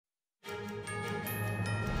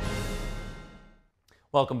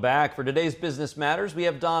Welcome back. For today's Business Matters, we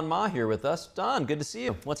have Don Ma here with us. Don, good to see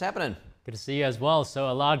you. What's happening? Good to see you as well. So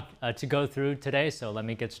a lot to go through today, so let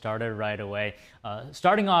me get started right away.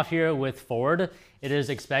 Starting off here with Ford, it is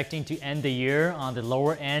expecting to end the year on the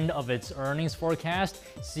lower end of its earnings forecast.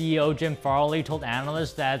 CEO Jim Farley told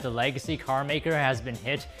analysts that the legacy car maker has been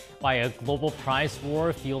hit by a global price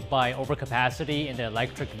war fueled by overcapacity in the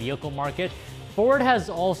electric vehicle market. Ford has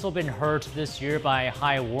also been hurt this year by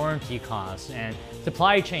high warranty costs and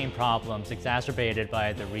supply chain problems exacerbated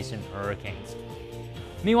by the recent hurricanes.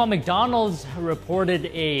 Meanwhile, McDonald's reported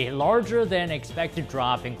a larger than expected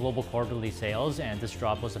drop in global quarterly sales, and this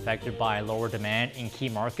drop was affected by lower demand in key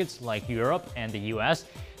markets like Europe and the US.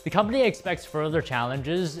 The company expects further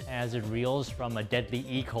challenges as it reels from a deadly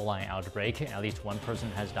E. coli outbreak. At least one person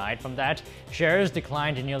has died from that. Shares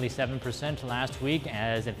declined nearly 7% last week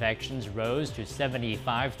as infections rose to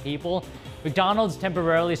 75 people. McDonald's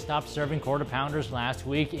temporarily stopped serving quarter pounders last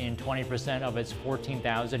week in 20% of its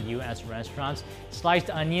 14,000 US restaurants. Sliced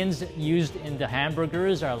onions used in the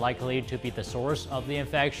hamburgers are likely to be the source of the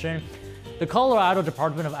infection. The Colorado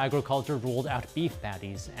Department of Agriculture ruled out beef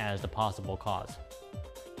patties as the possible cause.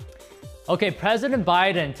 Okay, President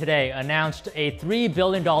Biden today announced a $3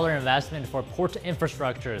 billion investment for port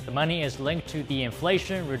infrastructure. The money is linked to the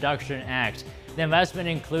Inflation Reduction Act. The investment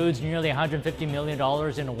includes nearly $150 million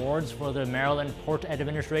in awards for the Maryland Port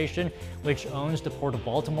Administration, which owns the Port of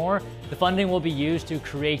Baltimore. The funding will be used to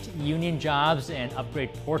create union jobs and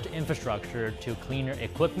upgrade port infrastructure to cleaner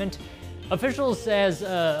equipment. Officials says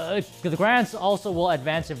the grants also will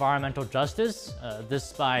advance environmental justice,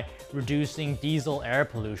 this by reducing diesel air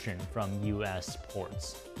pollution from U.S.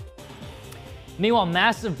 ports. Meanwhile,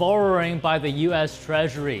 massive borrowing by the U.S.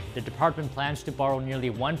 Treasury. The department plans to borrow nearly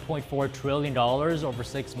 $1.4 trillion over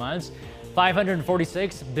 6 months.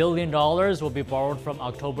 $546 billion will be borrowed from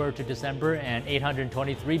October to December, and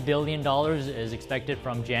 $823 billion is expected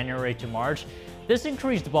from January to March. This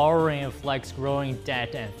increased borrowing reflects growing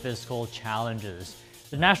debt and fiscal challenges.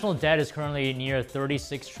 The national debt is currently near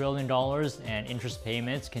 $36 trillion, and interest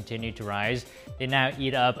payments continue to rise. They now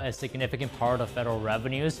eat up a significant part of federal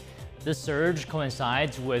revenues. This surge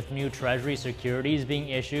coincides with new Treasury securities being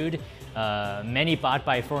issued, many bought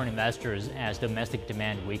by foreign investors as domestic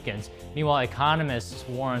demand weakens. Meanwhile, economists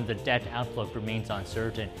warn the debt outlook remains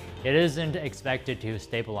uncertain. It isn't expected to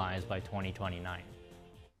stabilize by 2029.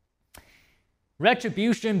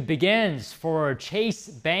 Retribution begins for Chase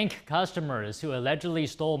Bank customers who allegedly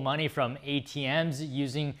stole money from ATMs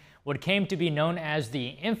using what came to be known as the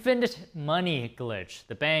infinite money glitch.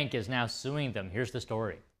 The bank is now suing them. Here's the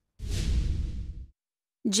story.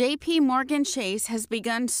 JP Morgan Chase has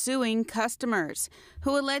begun suing customers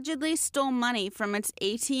who allegedly stole money from its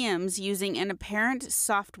ATMs using an apparent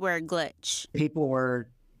software glitch. People were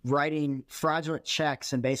writing fraudulent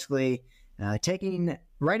checks and basically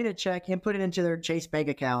writing a check, input it into their Chase Bank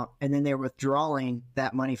account, and then they're withdrawing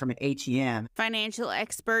that money from an ATM. Financial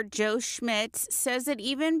expert Joe Schmitz says it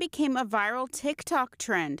even became a viral TikTok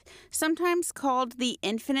trend, sometimes called the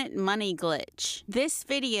infinite money glitch. This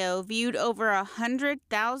video, viewed over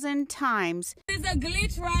 100,000 times, it's a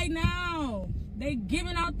glitch right now. They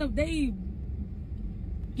giving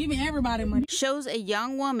everybody money. Shows a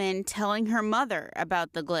young woman telling her mother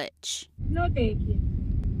about the glitch. No, thank you.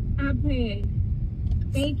 I paid.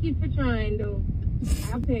 Thank you for trying, though.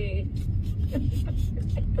 I paid.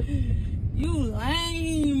 You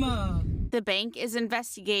lame. The bank is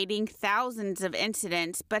investigating thousands of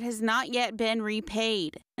incidents but has not yet been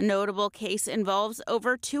repaid. A notable case involves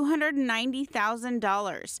over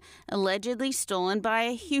 $290,000, allegedly stolen by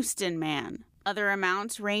a Houston man. Other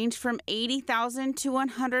amounts range from $80,000 to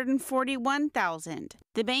 $141,000.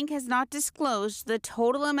 The bank has not disclosed the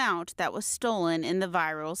total amount that was stolen in the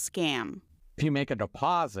viral scam. If you make a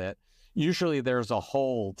deposit, usually there's a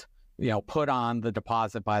hold, put on the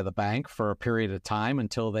deposit by the bank for a period of time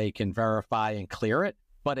until they can verify and clear it.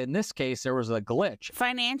 But in this case, there was a glitch.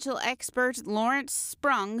 Financial expert Lawrence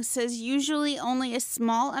Sprung says usually only a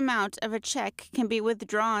small amount of a check can be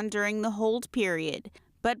withdrawn during the hold period.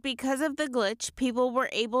 But because of the glitch, people were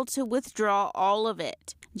able to withdraw all of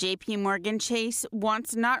it. JP Morgan Chase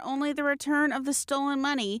wants not only the return of the stolen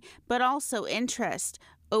money, but also interest,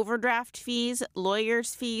 overdraft fees,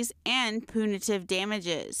 lawyers' fees, and punitive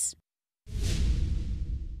damages.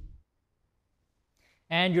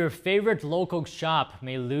 And your favorite local shop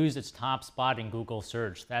may lose its top spot in Google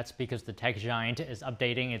search. That's because the tech giant is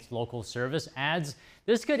updating its local service ads.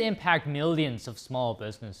 This could impact millions of small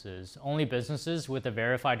businesses. Only businesses with a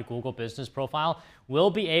verified Google business profile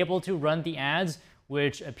will be able to run the ads.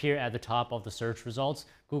 which appear at the top of the search results.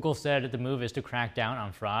 Google said the move is to crack down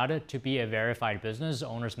on fraud. To be a verified business,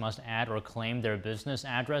 owners must add or claim their business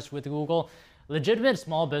address with Google. Legitimate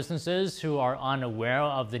small businesses who are unaware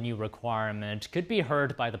of the new requirement could be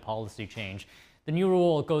hurt by the policy change. The new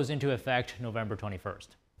rule goes into effect November 21st.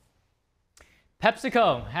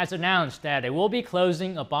 PepsiCo has announced that it will be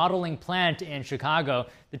closing a bottling plant in Chicago.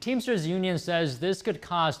 The Teamsters Union says this could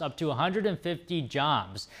cost up to 150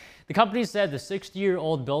 jobs. The company said the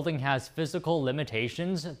 60-year-old building has physical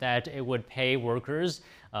limitations that it would pay workers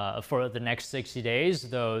for the next 60 days,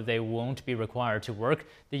 though they won't be required to work.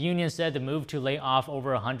 The union said the move to lay off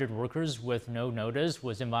over 100 workers with no notice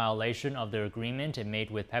was in violation of their agreement it made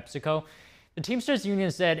with PepsiCo. The Teamsters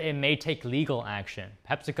Union said it may take legal action.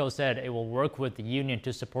 PepsiCo said it will work with the union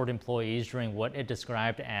to support employees during what it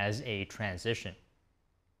described as a transition.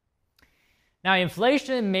 Now,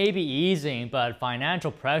 inflation may be easing, but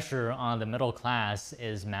financial pressure on the middle class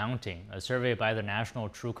is mounting. A survey by the National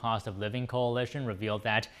True Cost of Living Coalition revealed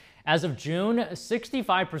that as of June,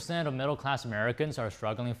 65% of middle-class Americans are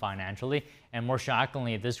struggling financially, and more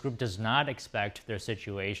shockingly, this group does not expect their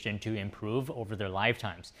situation to improve over their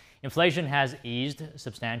lifetimes. Inflation has eased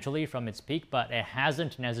substantially from its peak, but it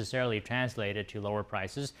hasn't necessarily translated to lower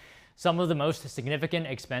prices. Some of the most significant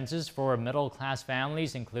expenses for middle-class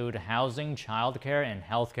families include housing, childcare, and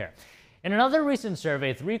healthcare. In another recent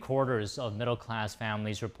survey, 3/4 of middle-class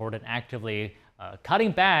families reported actively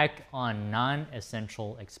cutting back on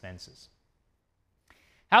non-essential expenses.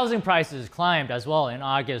 Housing prices climbed as well in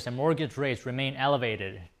August, and mortgage rates remain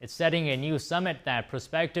elevated. It's setting a new summit that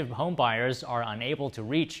prospective homebuyers are unable to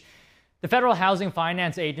reach. The Federal Housing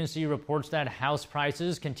Finance Agency reports that house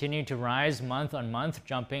prices continue to rise month on month,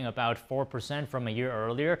 jumping about 4% from a year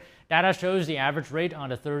earlier. Data shows the average rate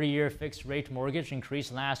on a 30-year fixed-rate mortgage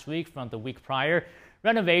increased last week from the week prior.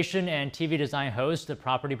 Renovation and TV design host the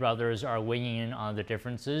Property Brothers are weighing in on the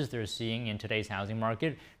differences they're seeing in today's housing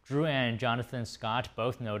market. Drew and Jonathan Scott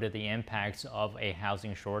both noted the impacts of a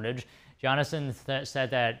housing shortage. Jonathan said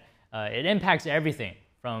that it impacts everything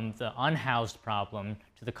from the unhoused problem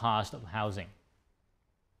to the cost of housing.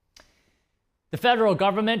 The federal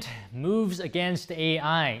government moves against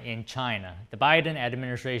AI in China. The Biden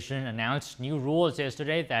administration announced new rules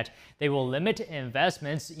yesterday that they will limit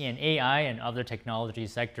investments in AI and other technology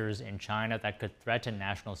sectors in China that could threaten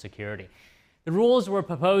national security. The rules were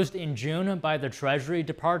proposed in June by the Treasury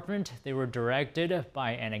Department. They were directed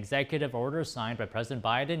by an executive order signed by President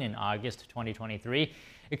Biden in August 2023.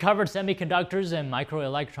 It covered semiconductors and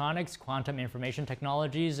microelectronics, quantum information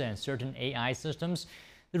technologies, and certain AI systems.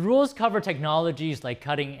 The rules cover technologies like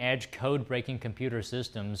cutting-edge code-breaking computer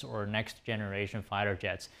systems or next-generation fighter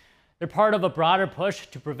jets. They're part of a broader push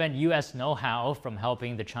to prevent U.S. know-how from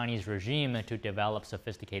helping the Chinese regime to develop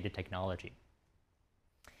sophisticated technology.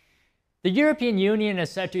 The European Union is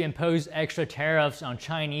set to impose extra tariffs on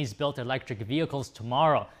Chinese-built electric vehicles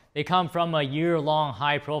tomorrow. They come from a year-long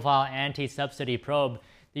high-profile anti-subsidy probe.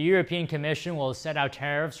 The European Commission will set out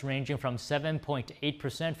tariffs ranging from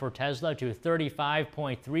 7.8% for Tesla to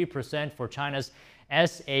 35.3% for China's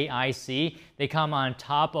SAIC. They come on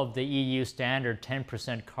top of the EU standard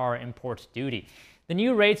 10% car import duty. The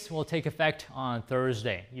new rates will take effect on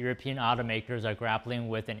Thursday. European automakers are grappling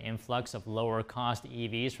with an influx of lower-cost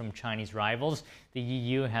EVs from Chinese rivals. The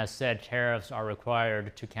EU has said tariffs are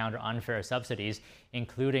required to counter unfair subsidies,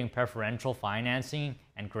 including preferential financing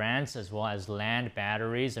and grants, as well as land,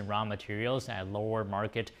 batteries, and raw materials at lower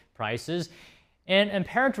market prices. In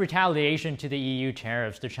apparent retaliation to the EU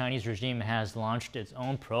tariffs, the Chinese regime has launched its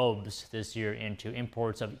own probes this year into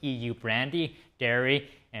imports of EU brandy, dairy,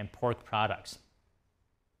 and pork products.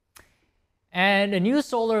 And a new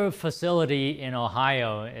solar facility in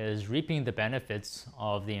Ohio is reaping the benefits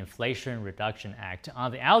of the Inflation Reduction Act.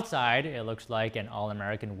 On the outside, it looks like an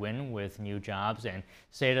all-American win with new jobs and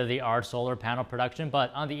state-of-the-art solar panel production,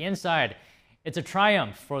 but on the inside, it's a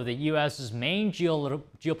triumph for the U.S.'s main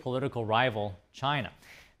geopolitical rival, China.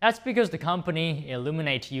 That's because the company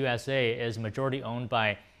Illuminate USA is majority owned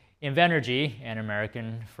by Invenergy, an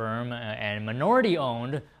American firm, and minority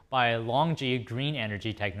owned by LONGi Green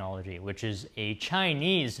Energy Technology, which is a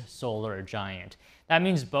Chinese solar giant. That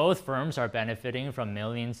means both firms are benefiting from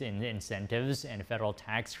millions in incentives and federal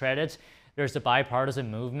tax credits. There's a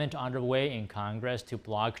bipartisan movement underway in Congress to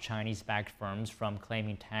block Chinese-backed firms from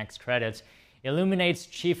claiming tax credits. Illuminate's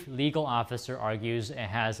chief legal officer argues it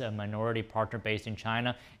has a minority partner based in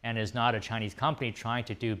China and is not a Chinese company trying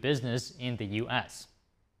to do business in the U.S.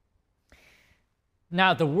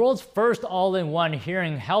 Now, the world's first all-in-one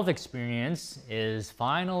hearing health experience is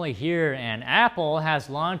finally here, and Apple has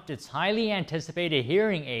launched its highly anticipated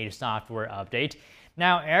hearing aid software update.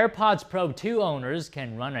 Now, AirPods Pro 2 owners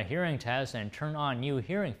can run a hearing test and turn on new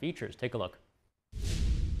hearing features. Take a look.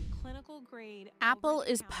 Apple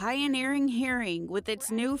is pioneering hearing with its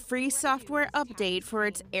new free software update for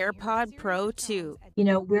its AirPod Pro 2. You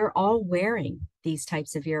know, we're all wearing these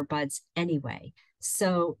types of earbuds anyway.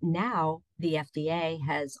 So now the FDA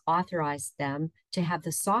has authorized them to have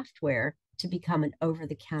the software to become an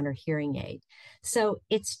over-the-counter hearing aid. So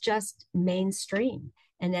it's just mainstream.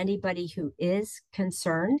 And anybody who is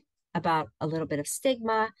concerned about a little bit of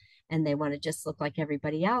stigma and they want to just look like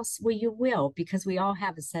everybody else, well, you will, because we all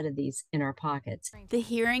have a set of these in our pockets. The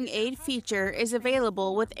hearing aid feature is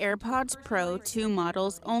available with AirPods Pro 2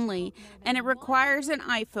 models only, and it requires an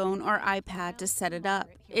iPhone or iPad to set it up.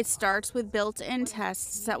 It starts with built-in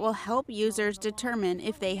tests that will help users determine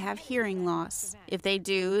if they have hearing loss. If they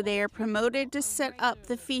do, they are promoted to set up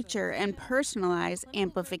the feature and personalize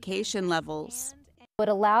amplification levels. It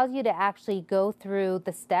allows you to actually go through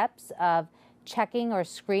the steps of checking or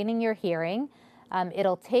screening your hearing.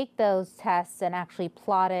 It'll take those tests and actually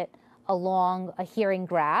plot it along a hearing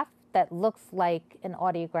graph that looks like an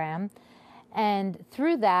audiogram. And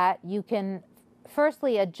through that, you can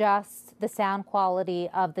firstly adjust the sound quality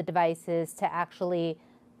of the devices to actually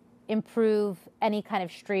improve any kind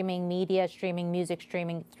of streaming media, streaming music,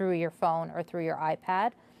 streaming through your phone or through your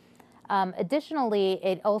iPad. Additionally,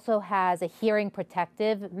 it also has a hearing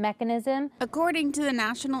protective mechanism. According to the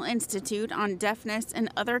National Institute on Deafness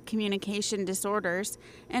and Other Communication Disorders,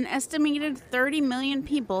 an estimated 30 million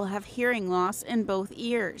people have hearing loss in both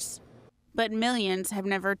ears. But millions have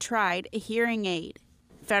never tried a hearing aid.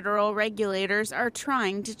 Federal regulators are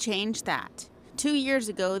trying to change that. 2 years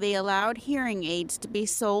ago, they allowed hearing aids to be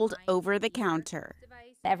sold over the counter.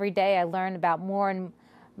 Every day I learn about more and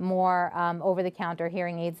more over-the-counter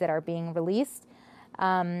hearing aids that are being released.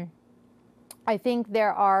 I think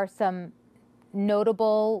there are some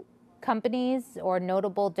notable companies or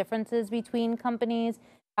notable differences between companies.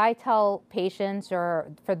 I tell patients,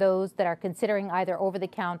 or for those that are considering either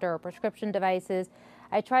over-the-counter or prescription devices,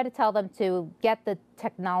 I try to tell them to get the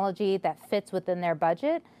technology that fits within their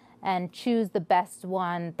budget and choose the best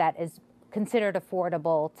one that is considered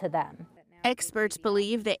affordable to them. Experts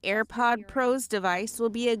believe the AirPod Pro's device will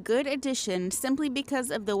be a good addition simply because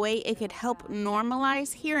of the way it could help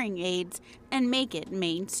normalize hearing aids and make it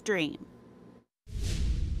mainstream.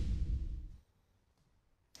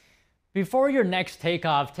 Before your next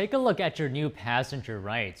takeoff, take a look at your new passenger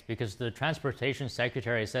rights, because the Transportation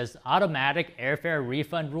Secretary says automatic airfare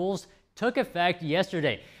refund rules took effect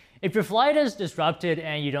yesterday. If your flight is disrupted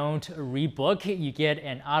and you don't rebook, you get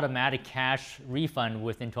an automatic cash refund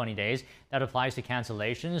within 20 days. That applies to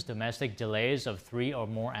cancellations, domestic delays of 3 or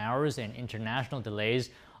more hours, and international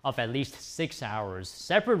delays of at least 6 hours.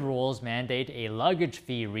 Separate rules mandate a luggage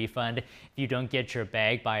fee refund if you don't get your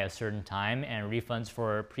bag by a certain time, and refunds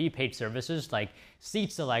for prepaid services like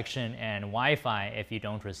seat selection and Wi-Fi if you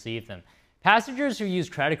don't receive them. Passengers who use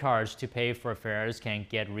credit cards to pay for fares can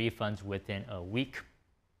get refunds within a week.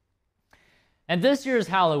 And this year's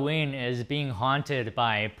Halloween is being haunted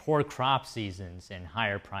by poor crop seasons and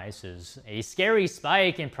higher prices. A scary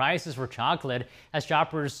spike in prices for chocolate has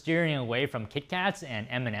shoppers steering away from Kit Kats and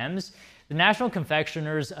M&Ms. The National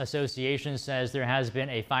Confectioners Association says there has been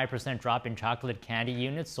a 5% drop in chocolate candy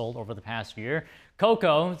units sold over the past year.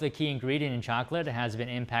 Cocoa, the key ingredient in chocolate, has been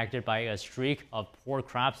impacted by a streak of poor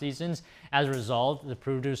crop seasons. As a result, the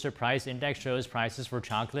Producer Price Index shows prices for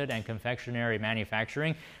chocolate and confectionery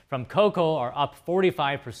manufacturing from cocoa are up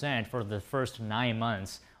 45% for the first 9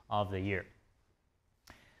 months of the year.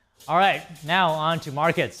 All right, now on to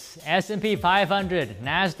markets. S&P 500,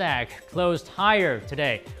 NASDAQ closed higher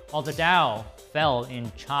today, while the Dow fell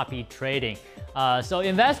in choppy trading. So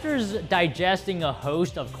investors digesting a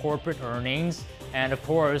host of corporate earnings and, of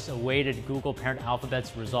course, awaited Google parent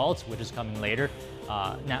Alphabet's results, which is coming later.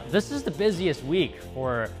 Now, this is the busiest week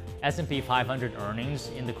for S&P 500 earnings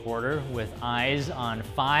in the quarter, with eyes on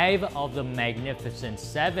 5 of the Magnificent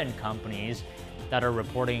 7 companies that are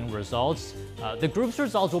reporting results. The group's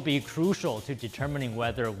results will be crucial to determining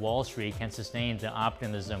whether Wall Street can sustain the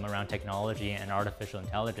optimism around technology and artificial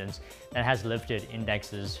intelligence that has lifted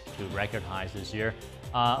indexes to record highs this year.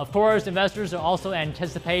 Of course, investors are also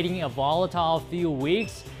anticipating a volatile few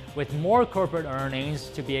weeks with more corporate earnings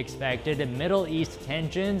to be expected, Middle East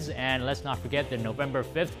tensions, and let's not forget the November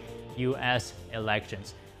 5th U.S.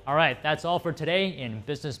 elections. All right, that's all for today in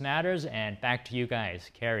Business Matters, and back to you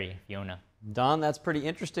guys, Carrie, Fiona. Don, that's pretty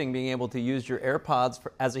interesting, being able to use your AirPods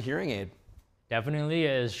as a hearing aid. Definitely,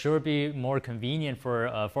 it sure be more convenient for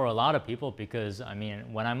a lot of people, because I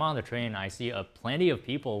mean, when I'm on the train, I see plenty of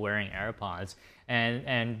people wearing AirPods,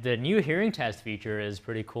 And the new hearing test feature is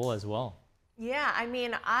pretty cool as well. Yeah, I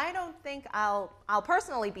mean, I don't think I'll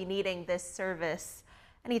personally be needing this service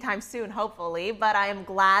anytime soon, hopefully, but I am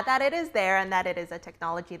glad that it is there and that it is a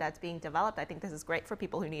technology that's being developed. I think this is great for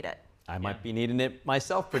people who need it. I might be needing it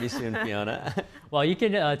myself pretty soon, Fiona. Well, you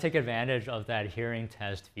can take advantage of that hearing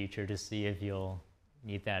test feature to see if you'll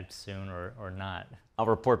need that soon or not. I'll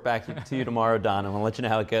report back to you tomorrow, Don, and I'll let you know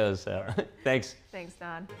how it goes. So. Thanks. Thanks,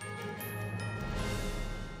 Don.